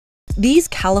These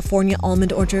California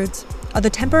almond orchards are the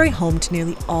temporary home to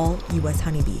nearly all U.S.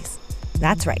 honeybees.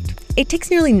 That's right. It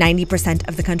takes nearly 90%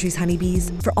 of the country's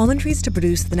honeybees for almond trees to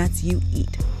produce the nuts you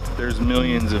eat. There's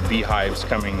millions of beehives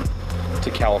coming to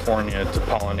California to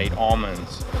pollinate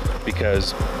almonds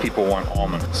because people want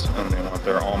almonds and they want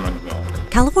their almond milk.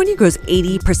 California grows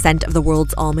 80% of the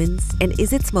world's almonds and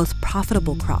is its most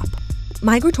profitable crop.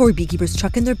 Migratory beekeepers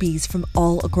truck in their bees from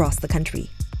all across the country.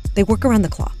 They work around the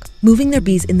clock, moving their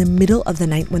bees in the middle of the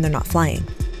night when they're not flying.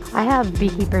 I have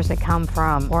beekeepers that come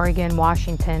from Oregon,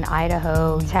 Washington,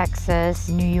 Idaho, Texas,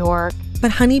 New York.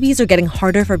 But honeybees are getting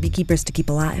harder for beekeepers to keep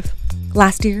alive.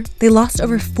 Last year, they lost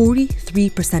over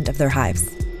 43% of their hives.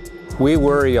 We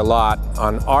worry a lot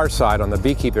on our side, on the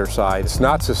beekeeper side. It's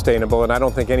not sustainable, and I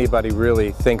don't think anybody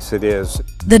really thinks it is.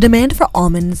 The demand for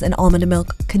almonds and almond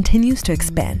milk continues to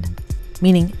expand,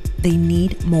 meaning they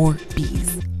need more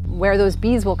bees. Where those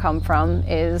bees will come from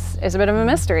is a bit of a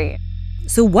mystery.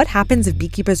 So what happens if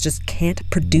beekeepers just can't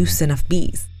produce enough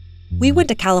bees? We went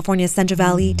to California's Central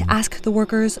Valley to ask the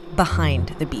workers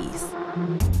behind the bees.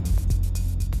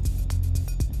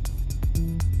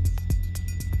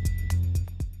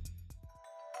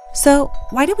 So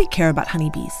why do we care about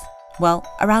honeybees? Well,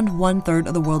 around 1/3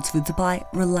 of the world's food supply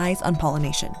relies on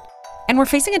pollination. And we're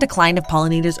facing a decline of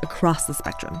pollinators across the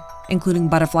spectrum, including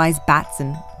butterflies, bats,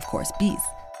 and of course, bees.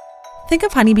 Think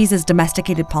of honeybees as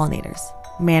domesticated pollinators,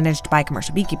 managed by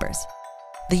commercial beekeepers.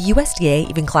 The USDA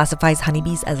even classifies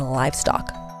honeybees as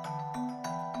livestock.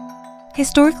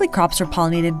 Historically, crops were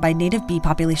pollinated by native bee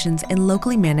populations in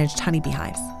locally managed honeybee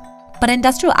hives. But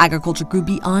industrial agriculture grew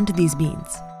beyond these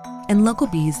means, and local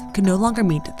bees could no longer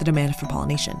meet the demand for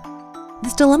pollination.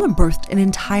 This dilemma birthed an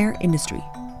entire industry: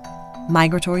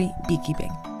 migratory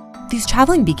beekeeping. These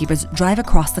traveling beekeepers drive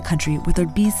across the country with their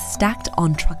bees stacked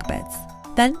on truck beds.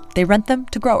 Then they rent them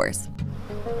to growers.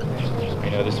 I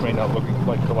know this may not look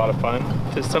like a lot of fun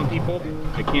to some people.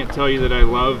 I can't tell you that I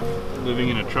love living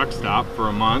in a truck stop for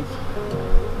a month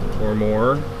or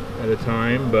more at a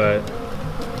time, but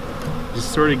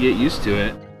just sort of get used to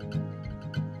it.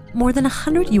 More than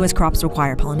 100 U.S. crops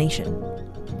require pollination,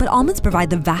 but almonds provide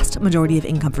the vast majority of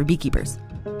income for beekeepers.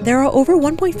 There are over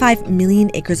 1.5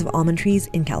 million acres of almond trees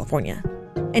in California,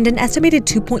 and an estimated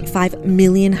 2.5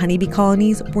 million honeybee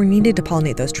colonies were needed to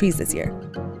pollinate those trees this year.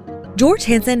 George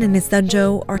Hansen and his son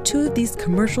Joe are two of these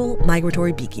commercial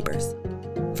migratory beekeepers.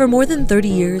 For more than 30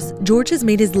 years, George has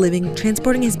made his living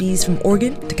transporting his bees from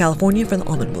Oregon to California for the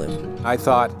almond bloom. I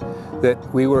thought that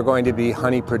we were going to be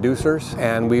honey producers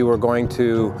and we were going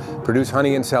to produce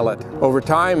honey and sell it. Over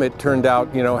time, it turned out,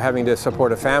 having to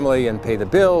support a family and pay the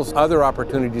bills, other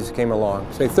opportunities came along.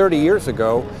 Say 30 years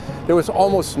ago, there was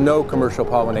almost no commercial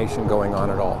pollination going on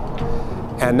at all.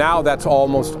 And now that's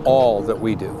almost all that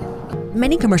we do.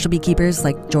 Many commercial beekeepers,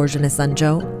 like George and his son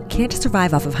Joe, can't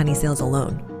survive off of honey sales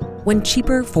alone. When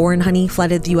cheaper foreign honey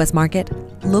flooded the U.S. market,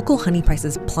 local honey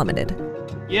prices plummeted.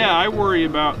 Yeah, I worry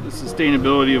about the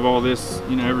sustainability of all this,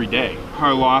 every day.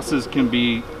 Our losses can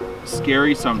be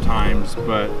scary sometimes,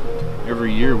 but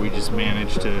every year we just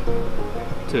manage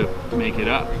to make it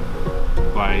up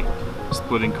by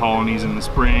splitting colonies in the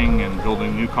spring and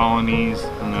building new colonies,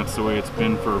 and that's the way it's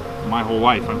been for my whole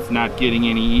life. It's not getting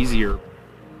any easier.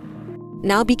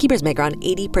 Now beekeepers make around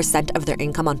 80% of their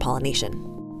income on pollination.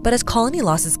 But as colony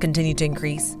losses continue to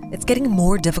increase, it's getting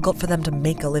more difficult for them to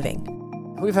make a living.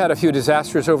 We've had a few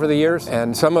disasters over the years,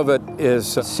 and some of it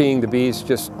is seeing the bees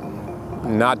just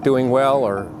not doing well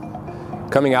or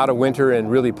coming out of winter in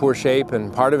really poor shape,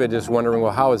 and part of it is wondering,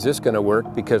 well, how is this going to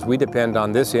work, because we depend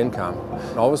on this income.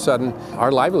 All of a sudden,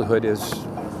 our livelihood is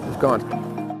gone.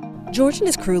 George and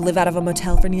his crew live out of a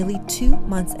motel for nearly 2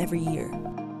 months every year.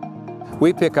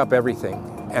 We pick up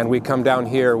everything, and we come down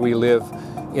here, we live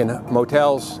in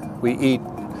motels, we eat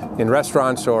in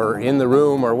restaurants or in the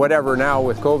room or whatever now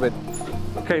with COVID.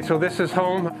 Okay, so this is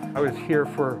home. I was here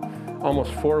for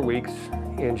almost 4 weeks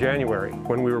in January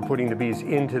when we were putting the bees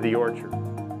into the orchard.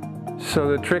 So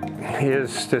the trick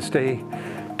is to stay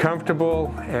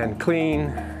comfortable and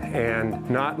clean and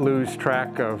not lose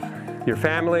track of your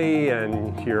family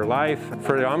and your life.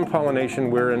 For the almond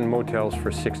pollination, we're in motels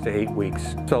for 6 to 8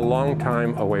 weeks. It's a long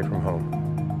time away from home.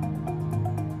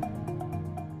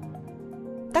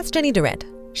 That's Jenny Durant.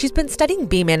 She's been studying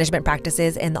bee management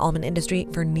practices in the almond industry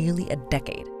for nearly a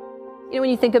decade. When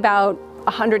you think about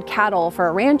 100 cattle for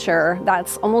a rancher,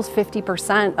 that's almost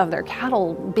 50% of their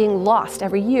cattle being lost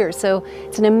every year. So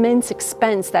it's an immense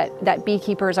expense that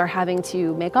beekeepers are having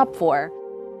to make up for.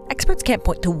 Experts can't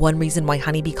point to one reason why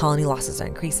honeybee colony losses are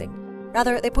increasing.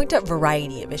 Rather, they point to a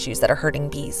variety of issues that are hurting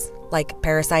bees, like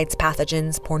parasites,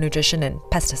 pathogens, poor nutrition, and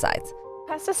pesticides.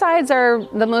 Pesticides are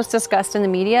the most discussed in the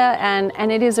media, and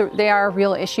they are a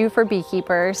real issue for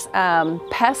beekeepers.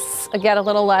 Pests get a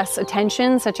little less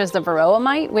attention, such as the varroa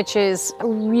mite, which is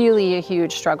really a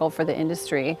huge struggle for the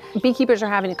industry. Beekeepers are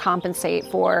having to compensate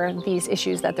for these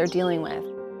issues that they're dealing with.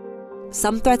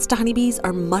 Some threats to honeybees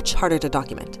are much harder to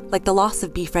document, like the loss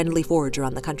of bee-friendly forage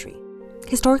around the country.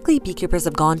 Historically, beekeepers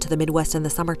have gone to the Midwest in the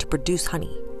summer to produce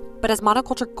honey. But as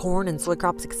monoculture corn and soy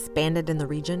crops expanded in the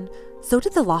region, so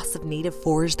did the loss of native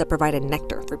forage that provided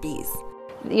nectar for bees.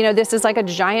 You know, this is like a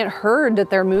giant herd that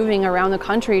they're moving around the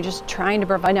country just trying to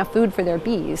provide enough food for their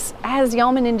bees. As the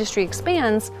almond industry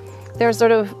expands, there's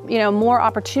sort of, more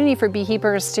opportunity for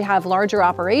beekeepers to have larger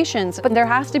operations, but there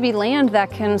has to be land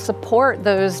that can support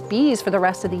those bees for the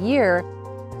rest of the year.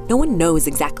 No one knows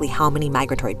exactly how many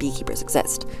migratory beekeepers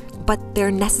exist, but they're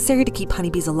necessary to keep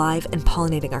honeybees alive and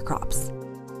pollinating our crops.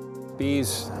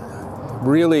 Bees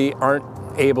really aren't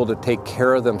able to take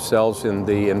care of themselves in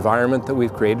the environment that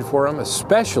we've created for them,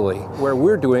 especially where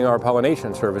we're doing our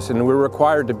pollination service, and we're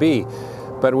required to be.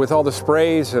 But with all the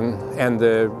sprays and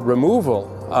the removal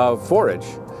of forage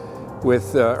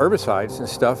with herbicides and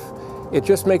stuff, it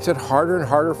just makes it harder and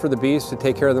harder for the bees to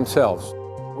take care of themselves.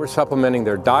 We're supplementing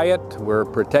their diet, we're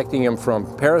protecting them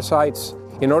from parasites.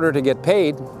 In order to get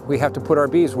paid, we have to put our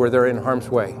bees where they're in harm's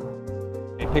way.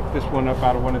 I picked this one up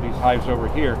out of one of these hives over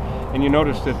here, and you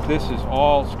notice that this is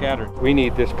all scattered. We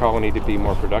need this colony to be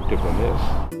more productive than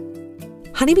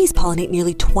this. Honeybees pollinate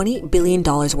nearly $20 billion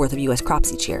worth of U.S.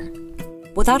 crops each year.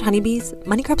 Without honeybees,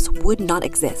 money crops would not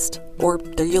exist, or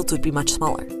their yields would be much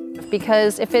smaller.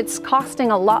 Because if it's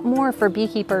costing a lot more for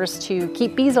beekeepers to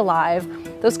keep bees alive,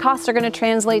 those costs are going to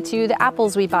translate to the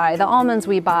apples we buy, the almonds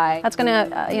we buy. That's going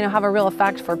to have a real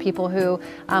effect for people who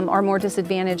are more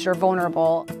disadvantaged or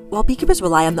vulnerable. While beekeepers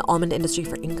rely on the almond industry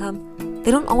for income,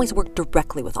 they don't always work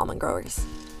directly with almond growers.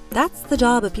 That's the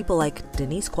job of people like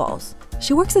Denise Qualls.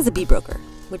 She works as a bee broker,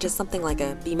 which is something like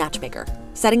a bee matchmaker,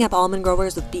 setting up almond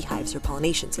growers with beehives for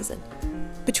pollination season.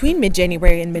 Between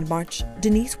mid-January and mid-March,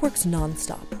 Denise works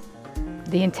nonstop.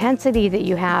 The intensity that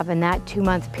you have in that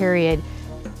 2-month period,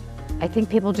 I think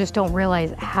people just don't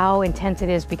realize how intense it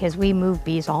is, because we move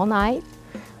bees all night,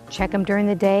 check them during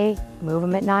the day, move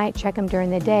them at night, check them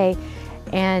during the day.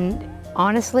 And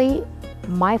honestly,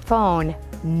 my phone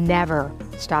never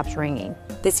stops ringing.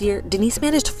 This year, Denise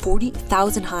managed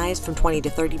 40,000 hives from 20 to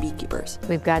 30 beekeepers.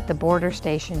 We've got the border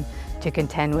station to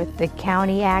contend with, the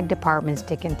county ag departments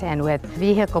to contend with,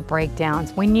 vehicle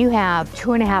breakdowns. When you have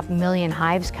 2.5 million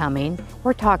hives coming,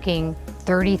 we're talking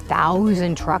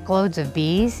 30,000 truckloads of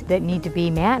bees that need to be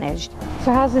managed.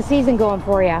 So how's the season going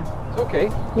for you? It's okay.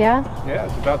 Yeah? Yeah,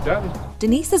 it's about done.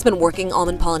 Denise has been working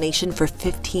almond pollination for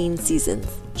 15 seasons.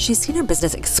 She's seen her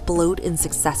business explode in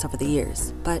success over the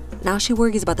years, but now she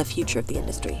worries about the future of the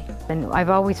industry. And I've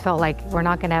always felt like we're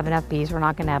not going to have enough bees, we're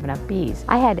not going to have enough bees.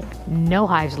 I had no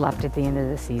hives left at the end of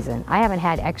the season. I haven't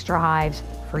had extra hives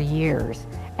for years,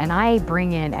 and I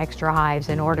bring in extra hives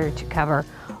in order to cover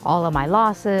all of my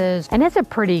losses, and it's a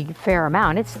pretty fair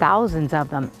amount. It's thousands of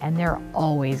them, and they're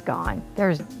always gone.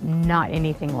 There's not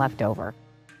anything left over.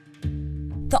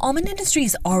 The almond industry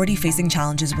is already facing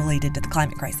challenges related to the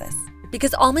climate crisis,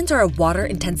 because almonds are a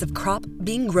water-intensive crop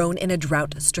being grown in a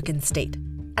drought-stricken state.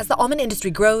 As the almond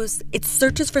industry grows, it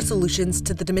searches for solutions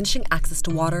to the diminishing access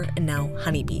to water and now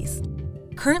honeybees.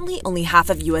 Currently, only half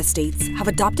of U.S. states have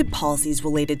adopted policies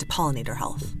related to pollinator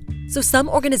health. So some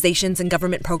organizations and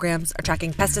government programs are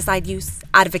tracking pesticide use,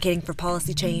 advocating for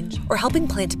policy change, or helping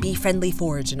plant bee-friendly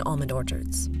forage in almond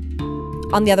orchards.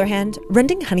 On the other hand,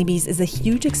 renting honeybees is a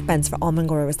huge expense for almond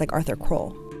growers like Arthur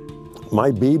Kroll. My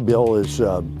bee bill is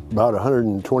about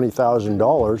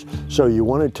 $120,000, so you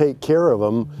want to take care of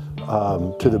them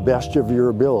to the best of your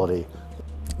ability.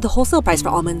 The wholesale price for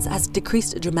almonds has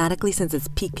decreased dramatically since its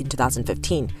peak in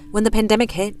 2015. When the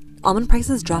pandemic hit, almond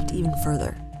prices dropped even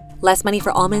further. Less money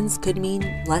for almonds could mean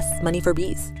less money for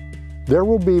bees. There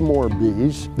will be more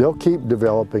bees. They'll keep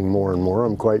developing more and more,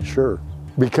 I'm quite sure,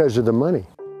 because of the money.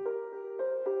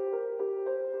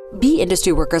 Bee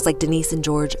industry workers like Denise and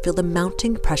George feel the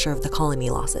mounting pressure of the colony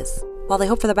losses. While they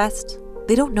hope for the best,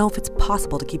 they don't know if it's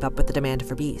possible to keep up with the demand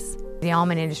for bees. The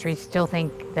almond industry still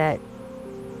think that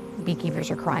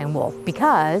beekeepers are crying wolf,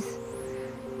 because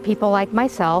people like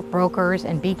myself, brokers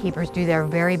and beekeepers, do their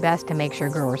very best to make sure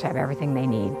growers have everything they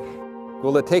need.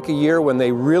 Will it take a year when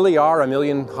they really are 1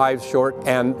 million hives short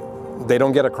and they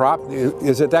don't get a crop?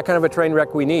 Is it that kind of a train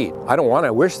wreck we need? I don't want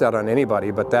to wish that on anybody,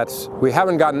 but we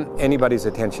haven't gotten anybody's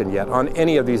attention yet on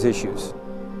any of these issues.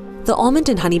 The almond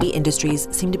and honeybee industries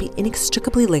seem to be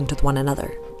inextricably linked with one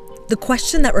another. The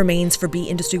question that remains for bee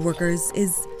industry workers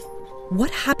is,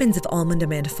 what happens if almond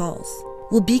demand falls?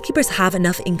 Will beekeepers have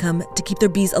enough income to keep their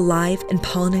bees alive and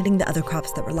pollinating the other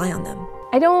crops that rely on them?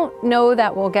 I don't know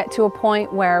that we'll get to a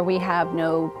point where we have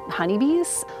no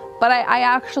honeybees, but I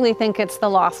actually think it's the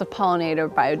loss of pollinator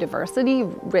biodiversity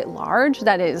writ large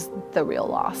that is the real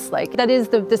loss. Like, that is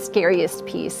the scariest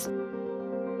piece.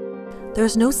 There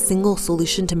is no single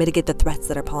solution to mitigate the threats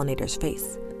that our pollinators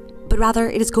face, but rather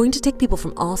it is going to take people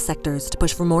from all sectors to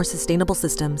push for more sustainable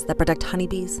systems that protect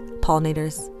honeybees,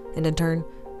 pollinators, and in turn,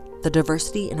 the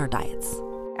diversity in our diets.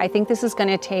 I think this is going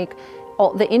to take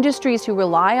all the industries who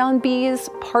rely on bees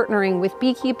partnering with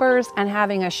beekeepers and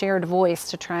having a shared voice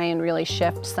to try and really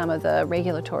shift some of the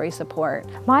regulatory support.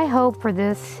 My hope for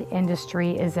this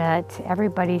industry is that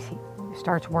everybody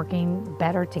starts working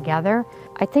better together.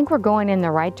 I think we're going in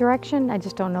the right direction. I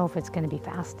just don't know if it's going to be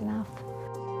fast enough.